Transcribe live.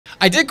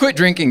I did quit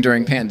drinking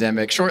during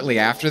pandemic. Shortly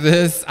after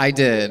this, I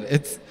did.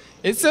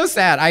 It's so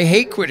sad. I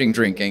hate quitting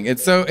drinking.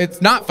 It's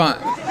not fun.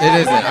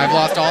 It isn't. I've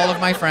lost all of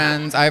my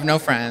friends. I have no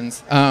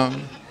friends.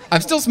 I'm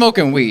still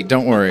smoking weed.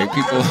 Don't worry,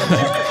 people.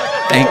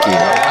 Thank you.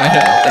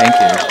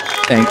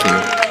 Thank you.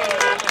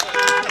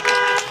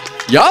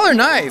 Y'all are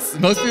nice.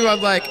 Most people are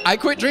like, I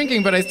quit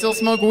drinking, but I still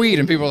smoke weed,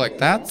 and people are like,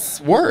 that's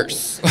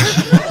worse.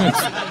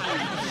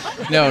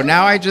 No,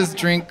 now I just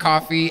drink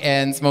coffee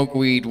and smoke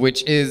weed,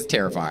 which is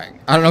terrifying.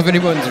 I don't know if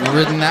anyone's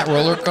ridden that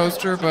roller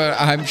coaster, but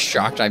I'm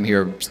shocked I'm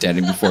here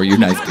standing before you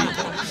nice people.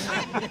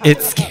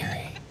 It's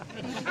scary.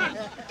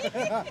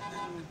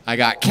 I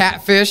got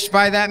catfished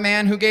by that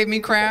man who gave me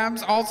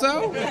crabs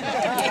also.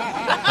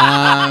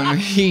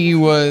 He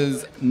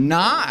was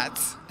not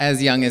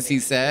as young as he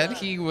said.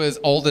 He was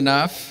old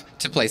enough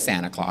to play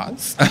Santa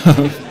Claus.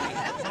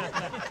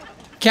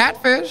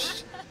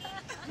 Catfished,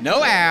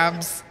 no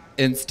abs,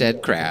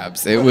 instead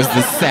crabs. It was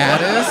the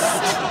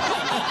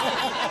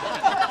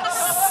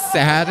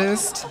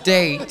saddest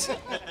date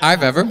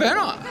I've ever been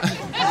on.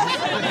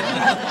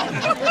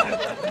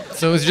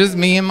 So it was just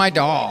me and my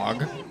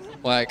dog.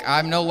 Like,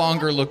 I'm no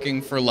longer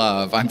looking for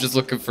love. I'm just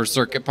looking for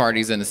circuit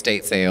parties and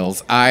estate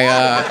sales.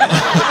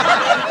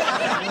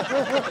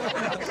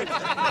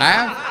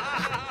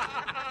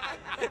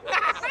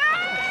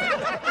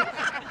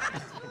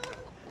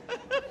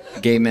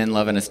 Gay men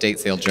love an estate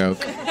sale joke.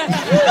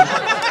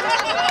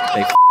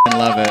 They f***ing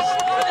love it.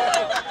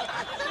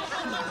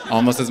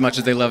 Almost as much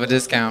as they love a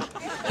discount.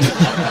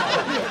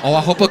 Oh,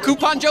 I hope a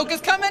coupon joke is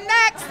coming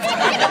next!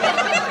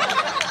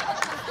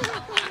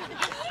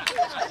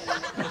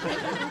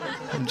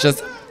 I'm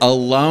just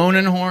alone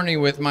and horny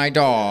with my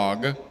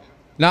dog.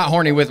 Not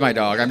horny with my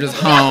dog, I'm just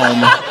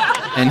home,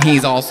 and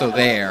he's also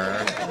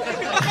there.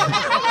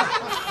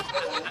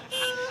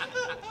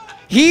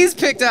 He's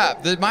picked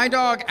up that my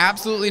dog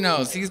absolutely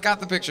knows. He's got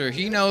the picture.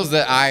 He knows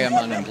that I am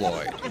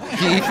unemployed.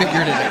 He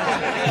figured it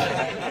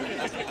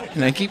out.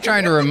 And I keep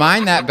trying to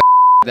remind that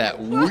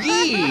that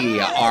we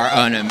are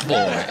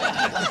unemployed.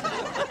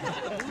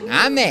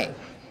 Not me.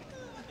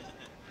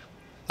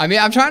 I mean,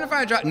 I'm trying to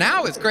find a job.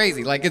 Now it's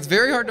crazy. Like, it's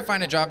very hard to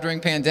find a job during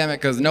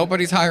pandemic because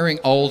nobody's hiring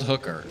old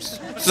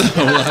hookers. So,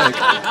 like,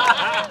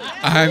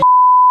 I'm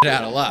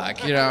out of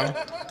luck, you know?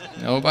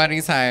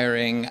 Nobody's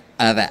hiring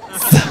that.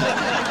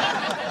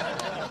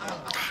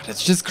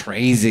 It's just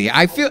crazy.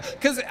 I feel,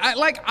 because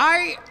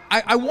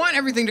I want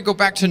everything to go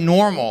back to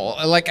normal,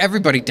 like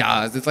everybody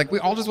does. It's like we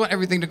all just want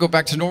everything to go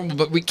back to normal,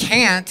 but we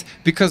can't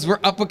because we're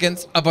up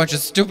against a bunch of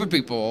stupid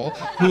people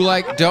who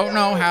like don't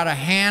know how to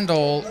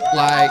handle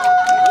like,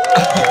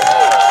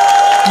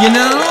 you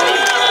know?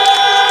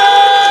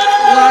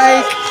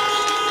 Like,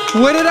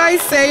 what did I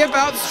say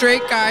about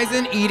straight guys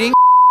and eating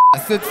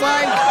ass? It's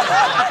like,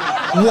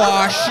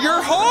 wash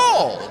your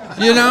hole,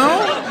 you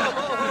know?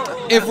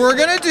 If we're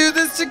gonna do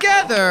this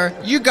together,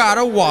 you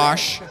gotta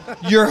wash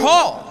your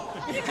hole.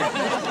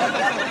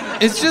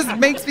 It just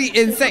makes me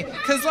insane.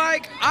 Cause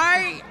like,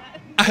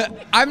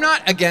 I'm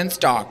not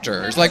against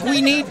doctors. Like, we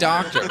need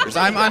doctors.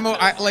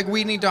 Like,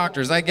 we need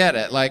doctors, I get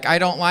it. Like, I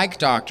don't like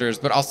doctors,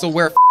 but I'll still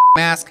wear a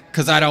mask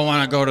cause I don't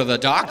wanna go to the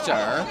doctor.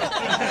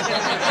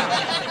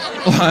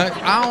 Like,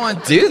 I don't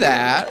wanna do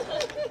that.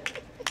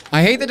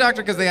 I hate the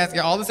doctor cause they ask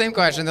you all the same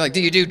questions. They're like,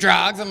 do you do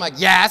drugs? I'm like,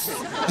 yes.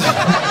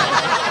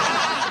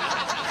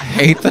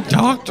 Hate the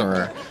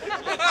doctor.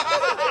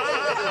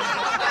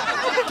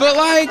 But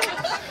like,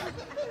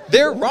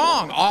 they're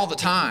wrong all the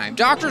time.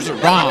 Doctors are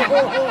wrong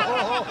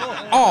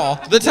all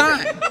the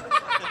time.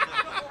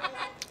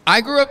 I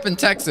grew up in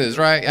Texas,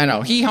 right? I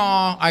know,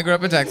 hee-haw, I grew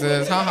up in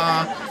Texas,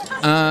 ha-ha.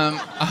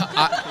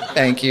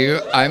 Thank you,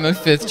 I'm a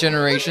 5th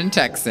generation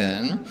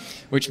Texan,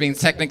 which means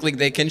technically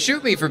they can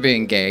shoot me for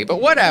being gay,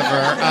 but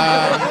whatever,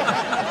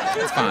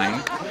 it's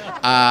fine.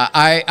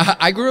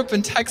 I grew up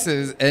in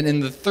Texas, and in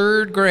the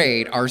 3rd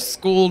grade, our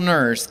school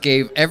nurse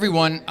gave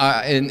everyone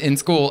in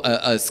school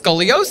a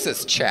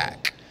scoliosis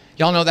check.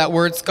 Y'all know that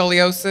word,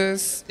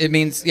 scoliosis? It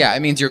means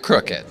you're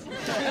crooked.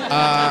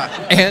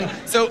 And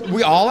so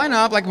we all line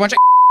up like a bunch of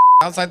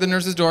outside the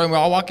nurse's door, and we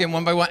all walk in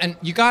one by one, and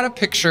you gotta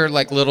picture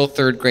like little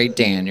 3rd grade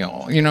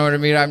Daniel. You know what I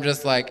mean? I'm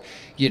just like,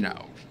 you know,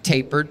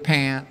 tapered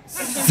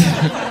pants,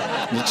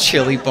 the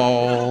chili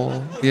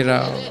bowl, you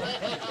know,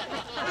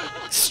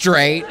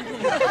 straight.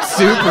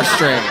 Super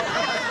straight.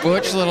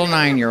 Butch little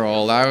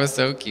 9-year-old. I was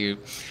so cute.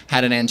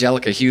 Had an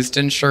Angelica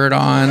Houston shirt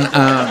on.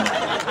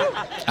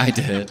 I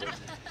did.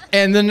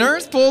 And the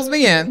nurse pulls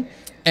me in,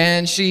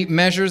 and she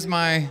measures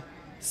my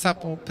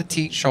supple,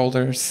 petite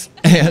shoulders.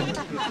 And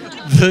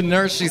the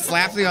nurse, she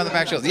slaps me on the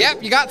back. She goes,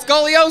 yep, you got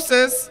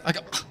scoliosis. I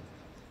go,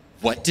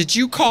 what did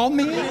you call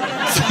me? You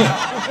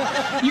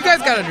guys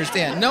gotta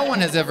understand, no one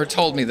has ever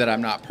told me that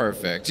I'm not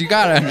perfect. You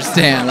gotta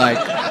understand, like,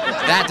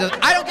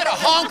 I don't get a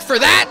honk for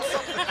that.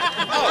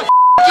 Oh,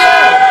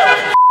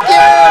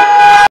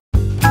 you!